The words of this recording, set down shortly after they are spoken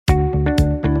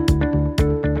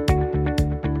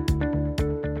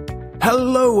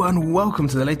Hello and welcome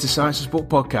to the latest Science and Sport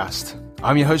podcast.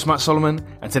 I'm your host Matt Solomon,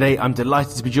 and today I'm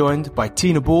delighted to be joined by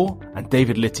Tina Ball and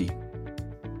David Litty.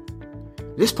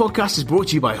 This podcast is brought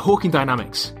to you by Hawking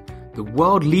Dynamics, the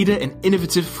world leader in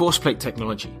innovative force plate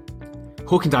technology.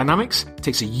 Hawking Dynamics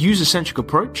takes a user-centric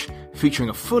approach featuring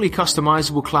a fully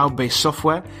customizable cloud-based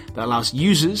software that allows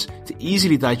users to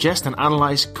easily digest and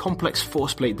analyze complex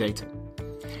force plate data.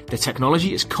 The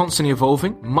technology is constantly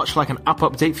evolving, much like an app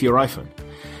update for your iPhone.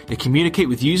 They communicate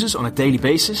with users on a daily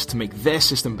basis to make their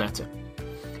system better.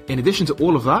 In addition to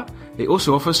all of that, they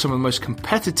also offer some of the most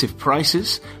competitive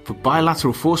prices for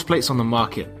bilateral force plates on the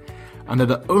market, and they're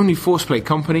the only force plate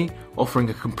company offering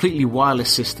a completely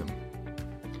wireless system.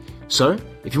 So,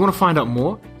 if you want to find out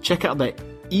more, check out their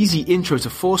easy intro to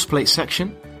force plate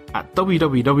section at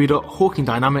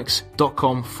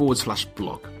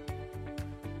www.hawkingdynamics.com/blog.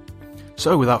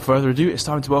 So, without further ado, it's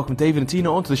time to welcome David and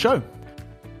Tina onto the show.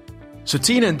 So,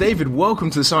 Tina and David, welcome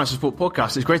to the Science and Sport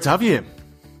podcast. It's great to have you here.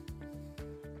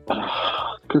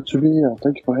 Good to be here.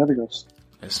 Thank you for having us.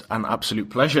 It's an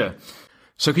absolute pleasure.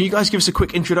 So, can you guys give us a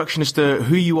quick introduction as to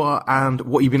who you are and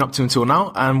what you've been up to until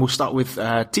now? And we'll start with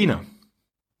Tina.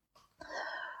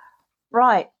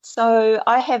 Right. So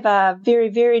I have a very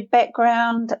varied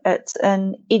background. It's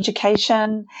in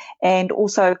education and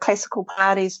also classical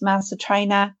Pilates master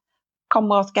trainer,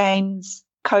 Commonwealth Games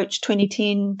coach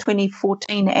 2010,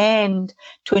 2014 and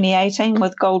 2018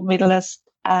 with gold medalist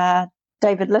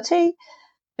David Litty.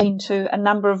 Been to a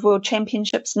number of world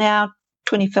championships now,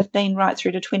 2015 right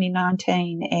through to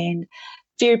 2019, and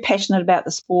very passionate about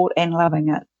the sport and loving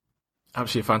it.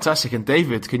 Absolutely fantastic. And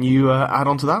David, can you add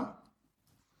on to that?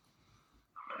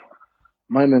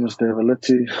 My name is David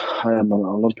Litty. I am an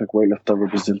Olympic weightlifter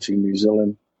representing New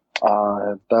Zealand. I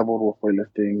have dabbled with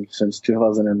weightlifting since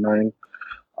 2009,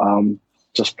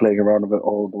 just playing around with it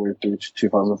all the way through to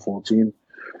 2014.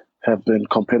 Have been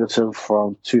competitive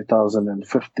from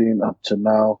 2015 up to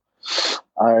now.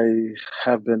 I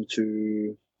have been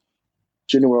to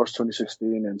Junior Worlds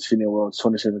 2016 and Senior Worlds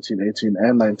 2017, 18,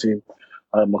 and 19.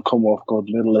 I'm a Commonwealth gold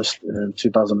medalist in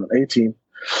 2018,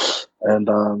 and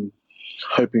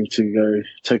hoping to go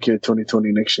Tokyo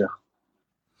 2020 next year.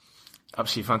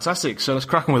 Absolutely fantastic. So let's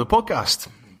crack on with the podcast.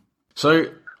 So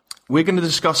we're going to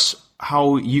discuss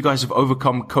how you guys have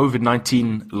overcome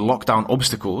COVID-19 lockdown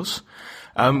obstacles.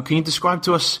 Can you describe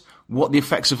to us what the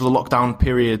effects of the lockdown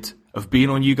period have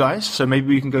been on you guys? So maybe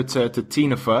we can go to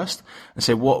Tina first and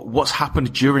say what's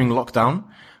happened during lockdown,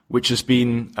 which has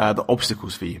been the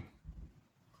obstacles for you.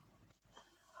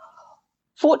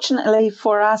 Fortunately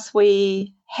for us,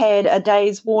 we had a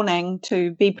day's warning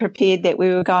to be prepared that we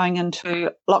were going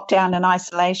into lockdown and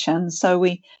isolation. So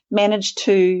we managed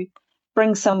to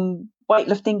bring some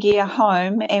weightlifting gear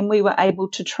home and we were able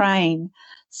to train.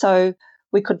 So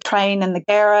we could train in the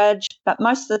garage, but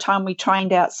most of the time we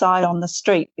trained outside on the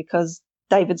street because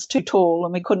David's too tall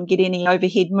and we couldn't get any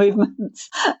overhead movements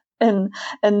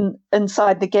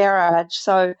inside the garage.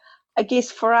 So I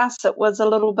guess for us it was a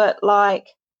little bit like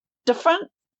different,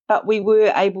 but we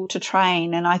were able to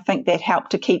train, and I think that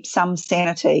helped to keep some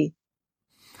sanity.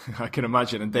 I can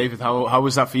imagine. And David, how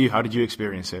was that for you? How did you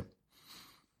experience it?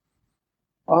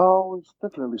 It was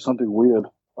definitely something weird.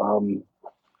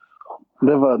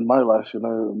 Never in my life,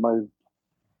 my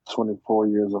 24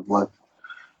 years of life,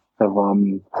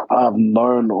 I've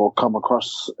known or come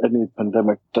across any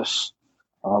pandemic this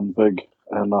big.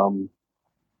 And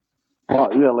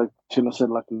like Tina said,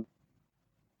 like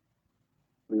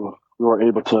we were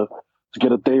able to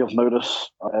get a day of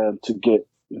notice and to get,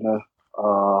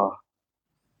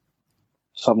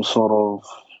 some sort of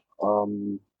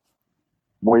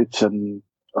weights and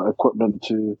equipment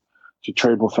to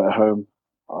train with at home.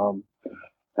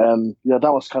 And yeah,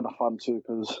 that was kind of fun too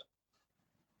because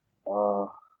I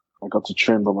got to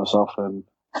train by myself and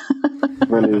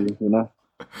really,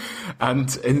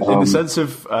 And in the sense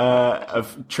of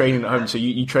training at home, so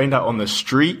you trained out on the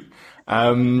street.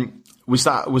 Was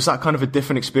that kind of a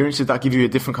different experience? Did that give you a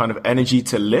different kind of energy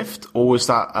to lift, or was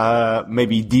that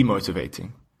maybe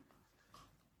demotivating?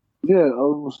 Yeah, it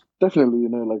was definitely,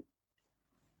 like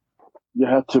you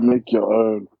had to make your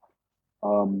own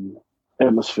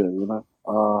atmosphere,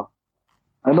 I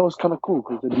know it's kind of cool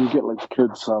because then you get like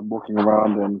kids walking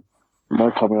around and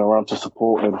coming around to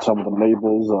support, and some of the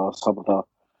neighbors, some of the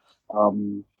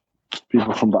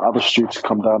people from the other streets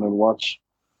come down and watch.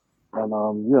 And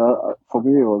for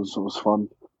me it was fun.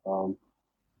 A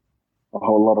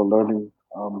whole lot of learning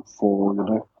for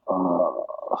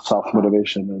self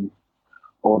motivation and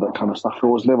all that kind of stuff. It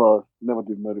was never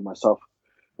demoting myself.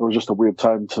 It was just a weird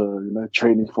time to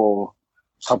training for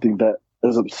something that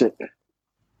isn't set.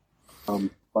 But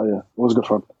yeah, it was good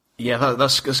fun. Yeah,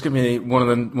 that's going to be one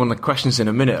of the questions in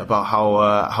a minute about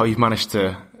how you've managed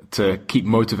to keep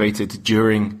motivated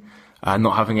during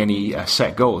not having any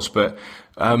set goals. But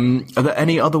are there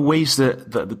any other ways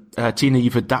that Tina,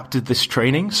 you've adapted this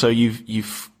training? So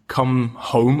you've come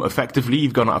home effectively.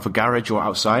 You've gone out of a garage or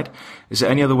outside. Is there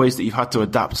any other ways that you've had to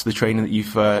adapt the training that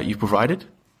you've provided?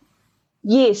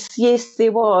 Yes,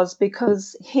 there was,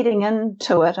 because heading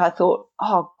into it, I thought,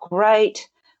 oh, great.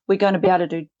 We're going to be able to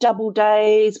do double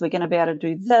days. We're going to be able to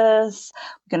do this.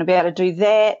 We're going to be able to do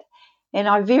that. And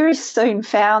I very soon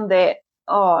found that,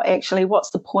 actually,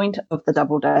 what's the point of the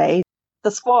double day?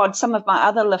 The squad, some of my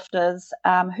other lifters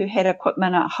who had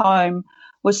equipment at home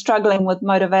were struggling with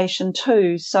motivation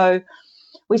too. So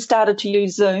we started to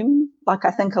use Zoom, like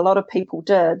I think a lot of people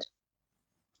did.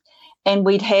 And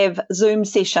we'd have Zoom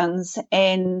sessions.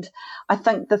 And I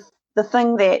think the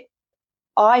thing that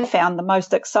I found the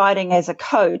most exciting as a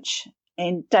coach,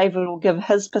 and David will give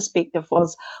his perspective,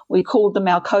 was we called them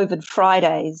our COVID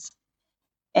Fridays.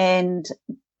 And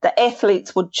the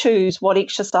athletes would choose what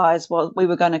exercise we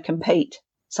were going to compete.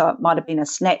 So it might have been a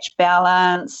snatch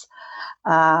balance,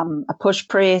 a push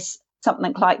press,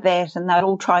 something like that. And they'd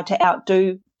all try to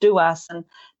outdo us. And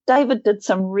David did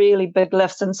some really big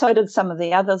lifts, and so did some of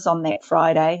the others on that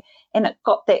Friday. And it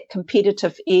got that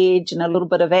competitive edge and a little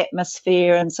bit of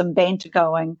atmosphere and some banter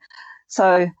going.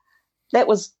 So that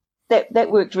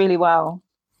worked really well.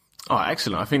 Oh,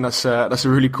 excellent! I think that's a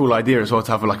really cool idea as well,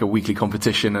 to have like a weekly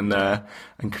competition and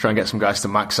try and get some guys to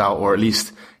max out, or at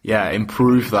least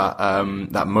improve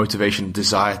that motivation,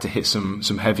 desire to hit some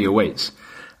heavier weights.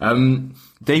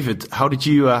 David, how did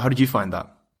you find that?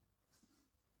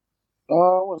 It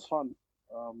was fun.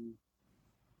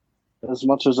 As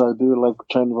much as I do like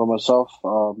training by myself,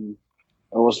 it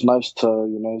was nice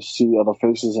to see other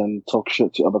faces and talk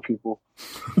shit to other people.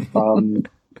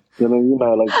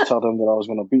 Like tell them that I was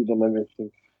going to beat them and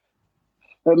everything.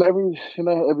 And every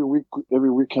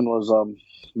weekend was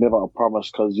never a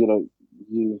promise, because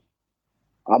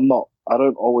I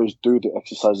don't always do the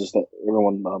exercises that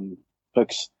everyone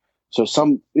picks. So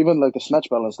even like the snatch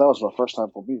balance, that was my first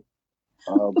time for me.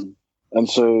 And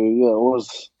so it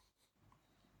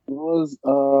was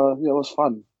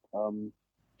fun.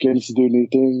 Getting to do new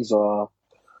things, a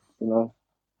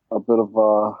bit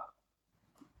of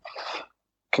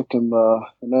kicking, but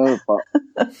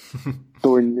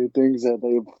doing new things that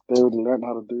they already learned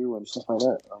how to do and stuff like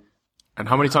that. And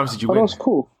how many times did you win? That was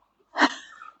cool.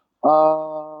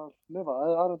 Never.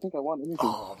 I don't think I won anything.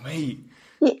 Oh, mate.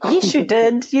 Yes, you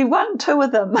did. You won 2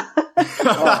 of them.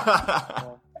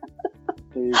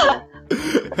 There you go.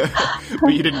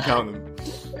 But you didn't count them.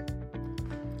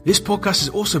 This podcast is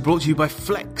also brought to you by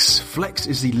Flex. Flex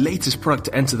is the latest product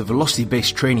to enter the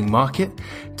velocity-based training market,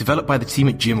 developed by the team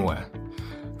at Gymwear.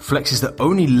 Flex is the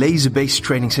only laser-based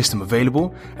training system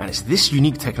available, and it's this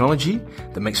unique technology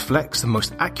that makes Flex the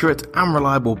most accurate and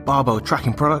reliable barbell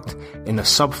tracking product in the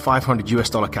sub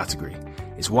 $500 category.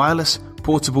 It's wireless,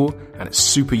 portable, and it's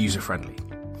super user-friendly.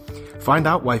 Find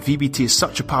out why VBT is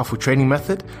such a powerful training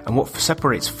method and what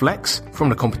separates Flex from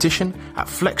the competition at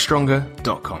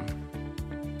flexstronger.com.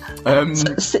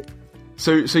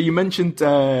 So you mentioned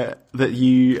that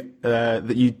you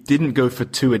didn't go for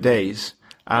 2-a-days.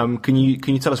 Can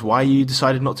you tell us why you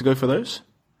decided not to go for those?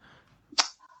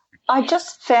 I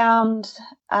just found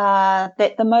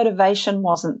that the motivation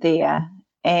wasn't there,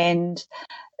 and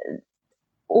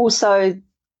also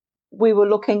we were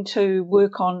looking to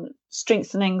work on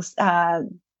strengthening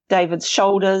David's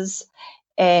shoulders,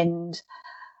 and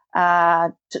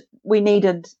we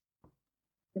needed,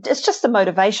 it's just the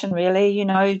motivation really,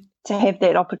 to have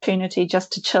that opportunity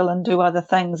just to chill and do other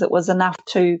things. It was enough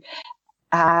to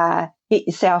get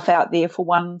yourself out there for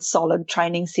one solid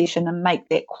training session and make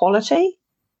that quality.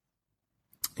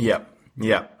 Yeah.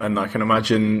 And I can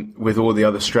imagine with all the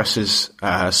other stresses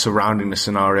surrounding the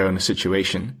scenario and the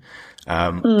situation,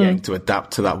 getting to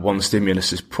adapt to that one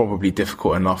stimulus is probably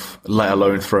difficult enough, let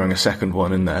alone throwing a second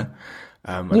one in there,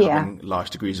 and having large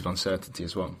degrees of uncertainty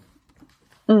as well.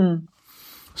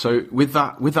 So with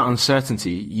that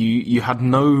uncertainty, you had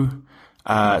no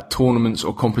tournaments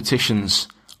or competitions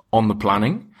on the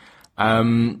planning.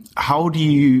 How do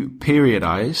you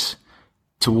periodize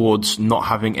towards not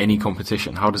having any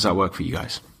competition? How does that work for you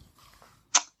guys?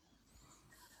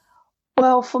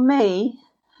 Well, for me,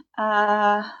 we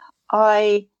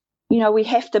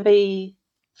have to be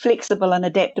flexible and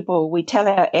adaptable. We tell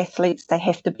our athletes they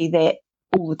have to be that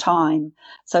all the time.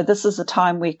 So this is a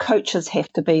time where coaches have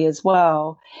to be as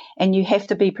well. And you have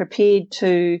to be prepared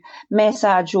to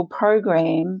massage your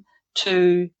program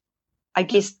to, I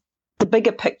guess, the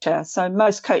bigger picture. So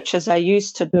most coaches are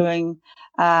used to doing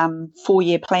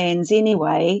 4-year plans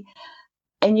anyway.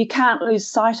 And you can't lose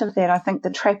sight of that. I think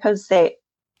the trap is that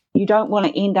you don't want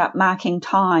to end up marking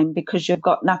time because you've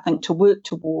got nothing to work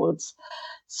towards.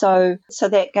 So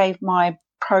that gave my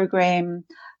programming,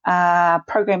 I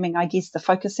guess, the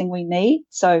focusing we need.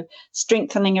 So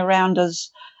strengthening around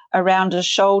his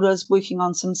shoulders, working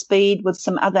on some speed with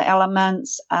some other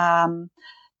elements,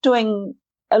 doing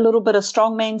a little bit of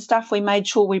strongman stuff. We made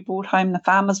sure we brought home the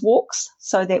farmers' walks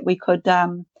so that we could,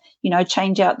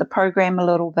 change out the program a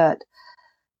little bit.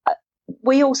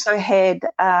 We also had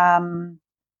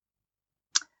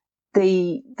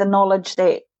the knowledge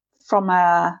that from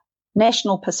a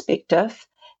national perspective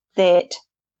that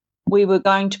we were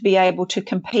going to be able to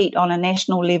compete on a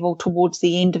national level towards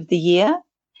the end of the year.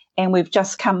 And we've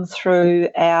just come through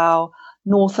our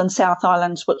North and South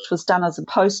Islands, which was done as a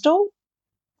postal.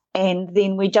 And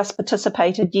then we just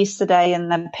participated yesterday in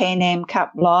the Pan Am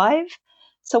Cup Live.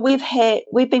 So we've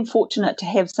been fortunate to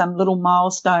have some little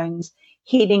milestones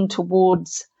heading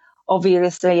towards,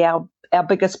 obviously, our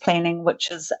biggest planning, which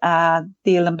is the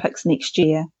Olympics next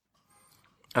year.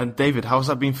 And David, how's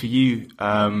that been for you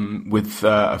with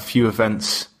a few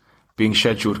events being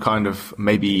scheduled kind of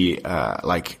maybe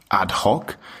like ad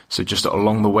hoc? So just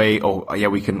along the way,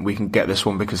 we can get this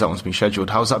one because that one's been scheduled.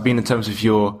 How's that been in terms of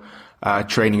your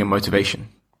training and motivation?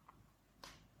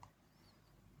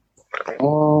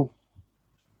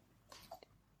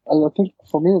 I think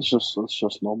for me it's just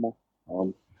normal.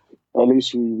 At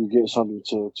least we get something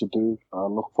to do,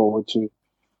 look forward to,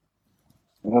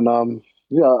 and I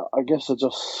guess it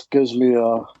just gives me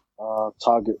a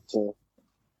target to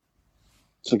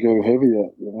go heavier,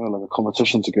 like a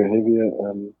competition to go heavier,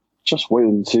 and just wait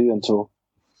and see until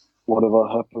whatever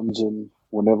happens and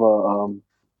whenever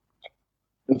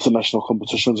international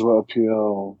competitions will appear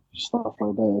or stuff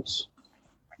like that.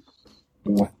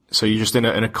 So you're just in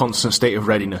a constant state of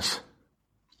readiness.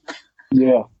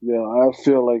 Yeah. I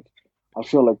feel like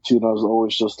Tina's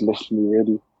always just left me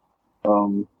ready.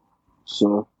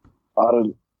 So I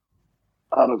don't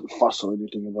fuss or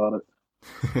anything about it.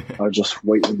 I just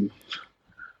wait and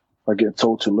I get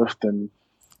told to lift, and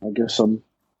I guess I'm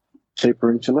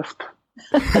tapering to lift.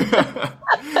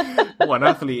 Well, an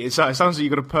athlete, it sounds like you've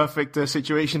got a perfect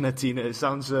situation there, Tina. It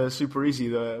sounds super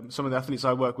easy. Some of the athletes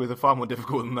I work with are far more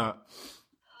difficult than that.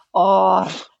 Oh,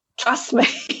 trust me.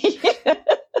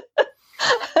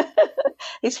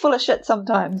 He's full of shit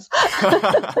sometimes.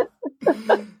 I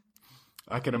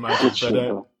can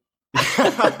imagine.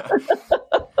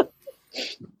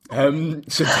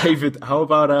 So, David, how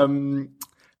about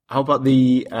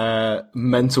the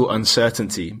mental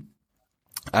uncertainty?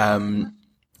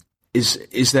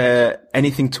 Is there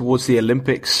anything towards the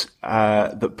Olympics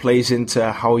that plays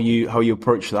into how you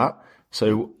approach that?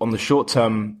 So, on the short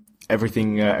term,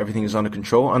 everything is under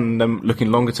control, and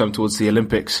looking longer term towards the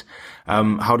Olympics,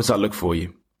 how does that look for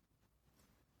you?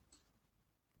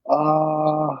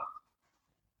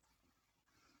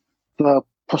 The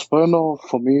postponement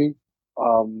for me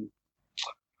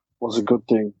was a good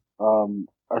thing.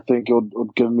 I think it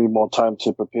would give me more time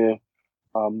to prepare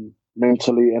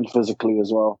mentally and physically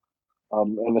as well.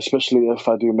 And especially if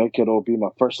I do make it, it'll be my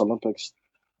first Olympics.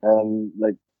 And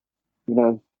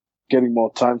getting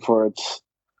more time for it,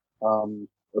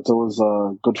 it's always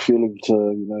a good feeling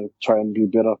to, try and be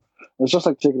better. It's just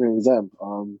like taking an exam.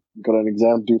 You got an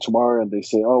exam due tomorrow and they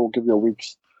say, we'll give you a week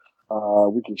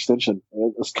extension.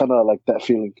 It's kind of like that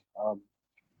feeling.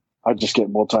 I just get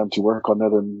more time to work on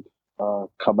it and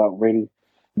come out ready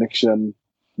next year. And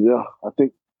yeah, I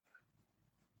think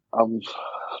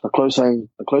the closer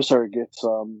it gets,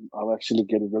 I'm actually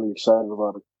getting really excited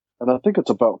about it. And I think it's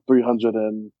about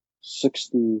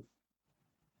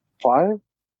 365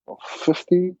 or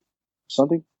 50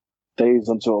 something days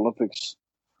until Olympics.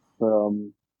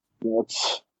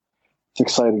 It's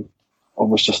exciting.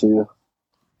 Almost just a year.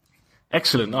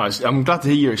 Excellent. Nice. I'm glad to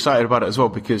hear you're excited about it as well,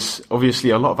 because obviously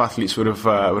a lot of athletes would have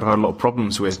had a lot of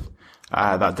problems with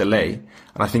that delay,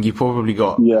 and I think you probably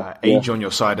got age on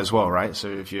your side as well, right? So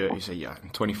if you say, I'm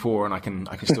 24 and I can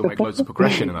still make loads of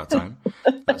progression in that time,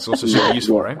 that's also super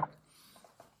useful, right?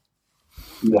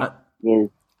 Yeah. I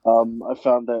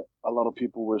found that a lot of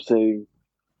people were saying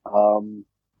that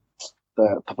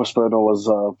the postponement was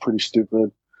pretty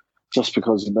stupid, just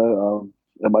because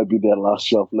it might be their last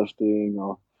year of lifting,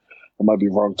 or it might be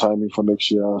wrong timing for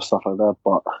next year, stuff like that.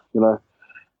 But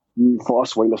for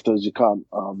us weightlifters, you can't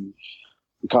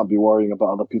be worrying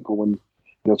about other people when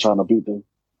you're trying to beat them.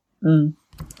 Mm.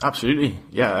 Absolutely,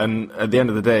 yeah. And at the end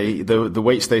of the day, the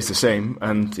weight stays the same.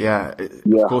 And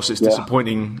of course, it's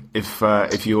disappointing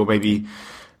if you're maybe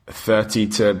 30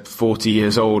 to 40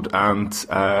 years old and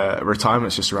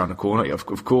retirement's just around the corner,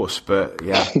 of course. But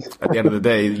yeah, at the end of the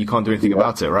day, you can't do anything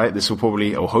about it, right? This will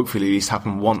probably, or hopefully at least,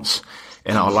 happen once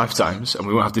in our lifetimes, and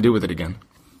we won't have to deal with it again.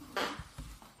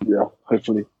 Yeah,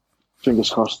 hopefully. Fingers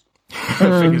crossed.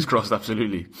 Fingers crossed,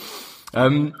 absolutely.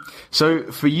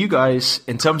 So for you guys,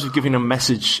 in terms of giving a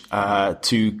message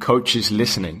to coaches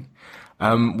listening,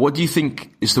 what do you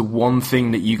think is the one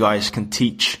thing that you guys can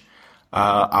teach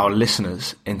our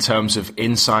listeners in terms of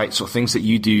insights or things that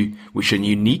you do which are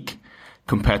unique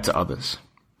compared to others?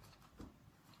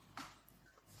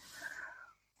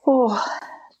 Oh,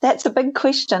 that's a big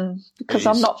question because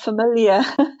I'm not familiar.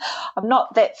 I'm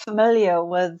not that familiar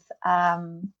with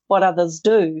what others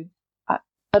do.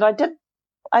 But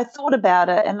I thought about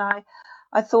it, and I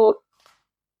thought,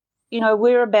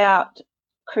 we're about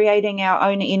creating our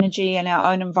own energy and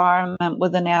our own environment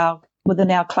within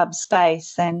our club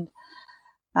space. And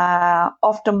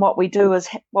often what we do is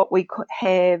what we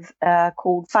have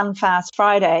called Fun Fast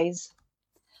Fridays.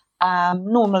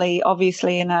 Normally,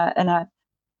 obviously, in a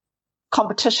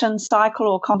competition cycle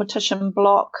or competition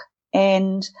block,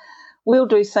 and we'll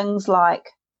do things like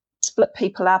split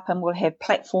people up, and we'll have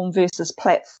platform versus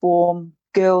platform,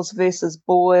 girls versus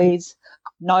boys,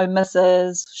 no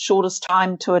misses, shortest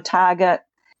time to a target.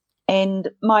 And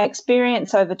my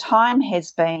experience over time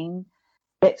has been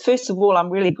that, first of all,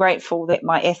 I'm really grateful that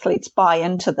my athletes buy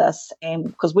into this, and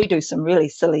because we do some really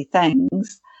silly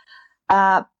things,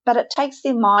 but it takes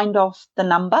their mind off the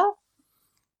number.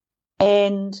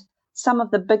 And some of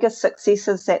the biggest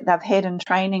successes that they've had in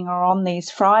training are on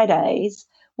these Fridays,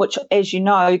 which, as you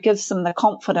know, gives them the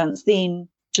confidence then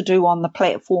to do on the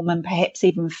platform and perhaps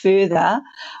even further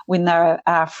when they're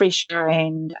fresher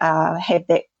and have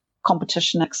that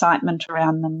competition excitement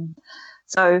around them.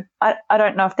 So I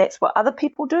don't know if that's what other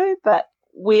people do, but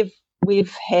we've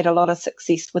had a lot of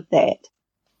success with that.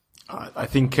 I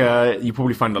think you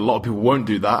probably find a lot of people won't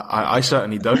do that. I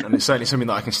certainly don't, and it's certainly something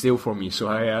that I can steal from you. So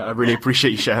I really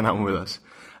appreciate you sharing that one with us.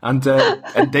 And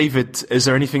David, is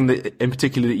there anything that in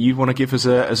particular that you want to give as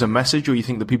a message, or you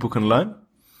think that people can learn?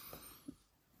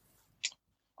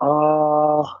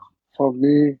 For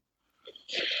me,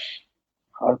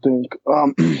 I think,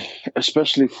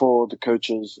 especially for the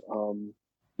coaches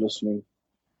listening,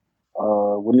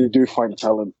 when you do find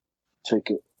talent, take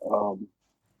it.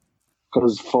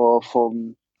 Because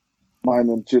from mine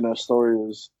and Tina's story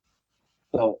is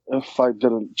that if I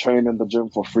didn't train in the gym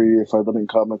for free, if I didn't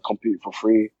come and compete for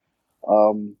free,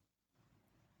 I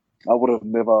would have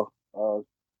never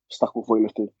stuck with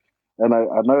weightlifting. And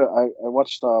I know I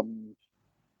watched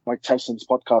Mike Tyson's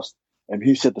podcast, and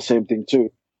he said the same thing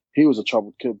too. He was a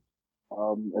troubled kid,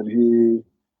 and he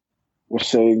was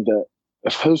saying that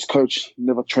if his coach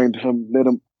never trained him, let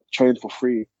him train for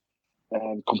free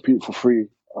and compete for free,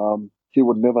 he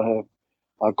would never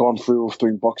have gone through with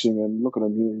doing boxing. And look at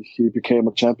him, he became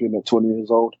a champion at 20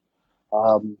 years old.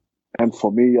 And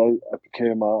for me, I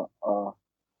became a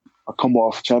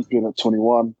Commonwealth champion at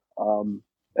 21.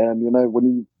 And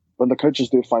when the coaches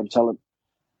do find talent,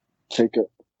 take it,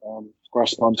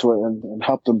 grasp onto it, and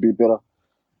help them be better.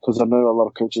 Because I know a lot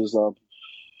of coaches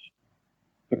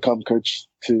become coach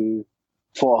for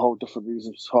a whole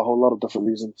lot of different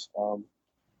reasons.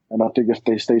 And I think if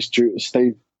they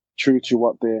stay true to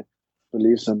what their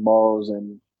beliefs and morals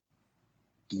and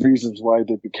reasons why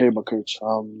they became a coach,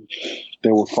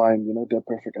 they will find, their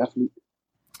perfect athlete.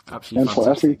 Absolutely. And fantastic. For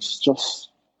athletes, just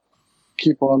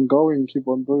keep on going, keep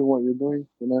on doing what you're doing.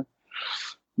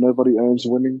 Nobody earns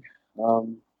winning,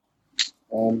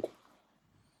 and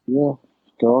yeah,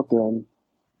 go out there and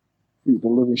beat the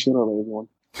living shit out of everyone.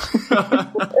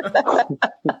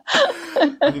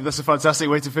 I think that's a fantastic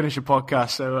way to finish a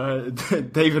podcast. So,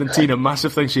 David and Tina,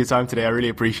 massive thanks for your time today. I really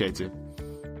appreciate it.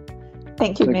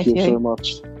 Thank you, Matthew. Thank you so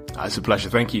much. It's a pleasure.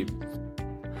 Thank you.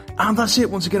 And that's it.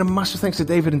 Once again, a massive thanks to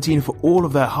David and Tina for all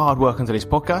of their hard work on today's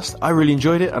podcast. I really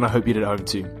enjoyed it, and I hope you did at home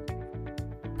too.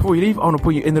 Before you leave, I want to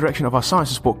point you in the direction of our Science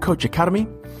and Sport Coach Academy,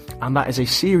 and that is a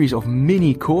series of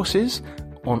mini courses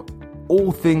on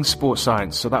all things sports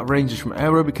science. So that ranges from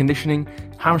aerobic conditioning,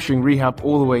 hamstring rehab,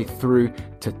 all the way through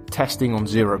to testing on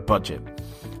zero budget.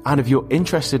 And if you're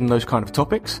interested in those kind of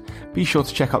topics, be sure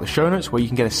to check out the show notes where you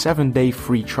can get a 7-day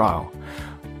free trial.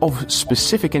 Of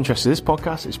specific interest to this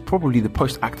podcast is probably the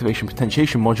post-activation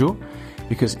potentiation module,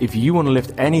 because if you want to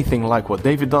lift anything like what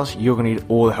David does, you're going to need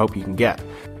all the help you can get.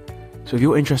 So if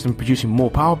you're interested in producing more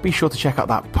power, be sure to check out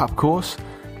that PAP course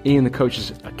in the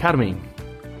Coaches Academy.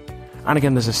 And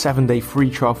again, there's a 7-day free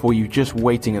trial for you just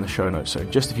waiting in the show notes. So in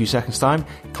just a few seconds time,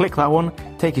 click that one,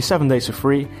 take your 7 days for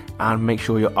free, and make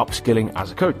sure you're upskilling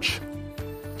as a coach.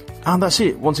 And that's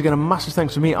it. Once again, a massive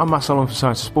thanks from me. I'm Matt Solomon for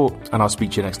Science of Sport, and I'll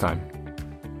speak to you next time.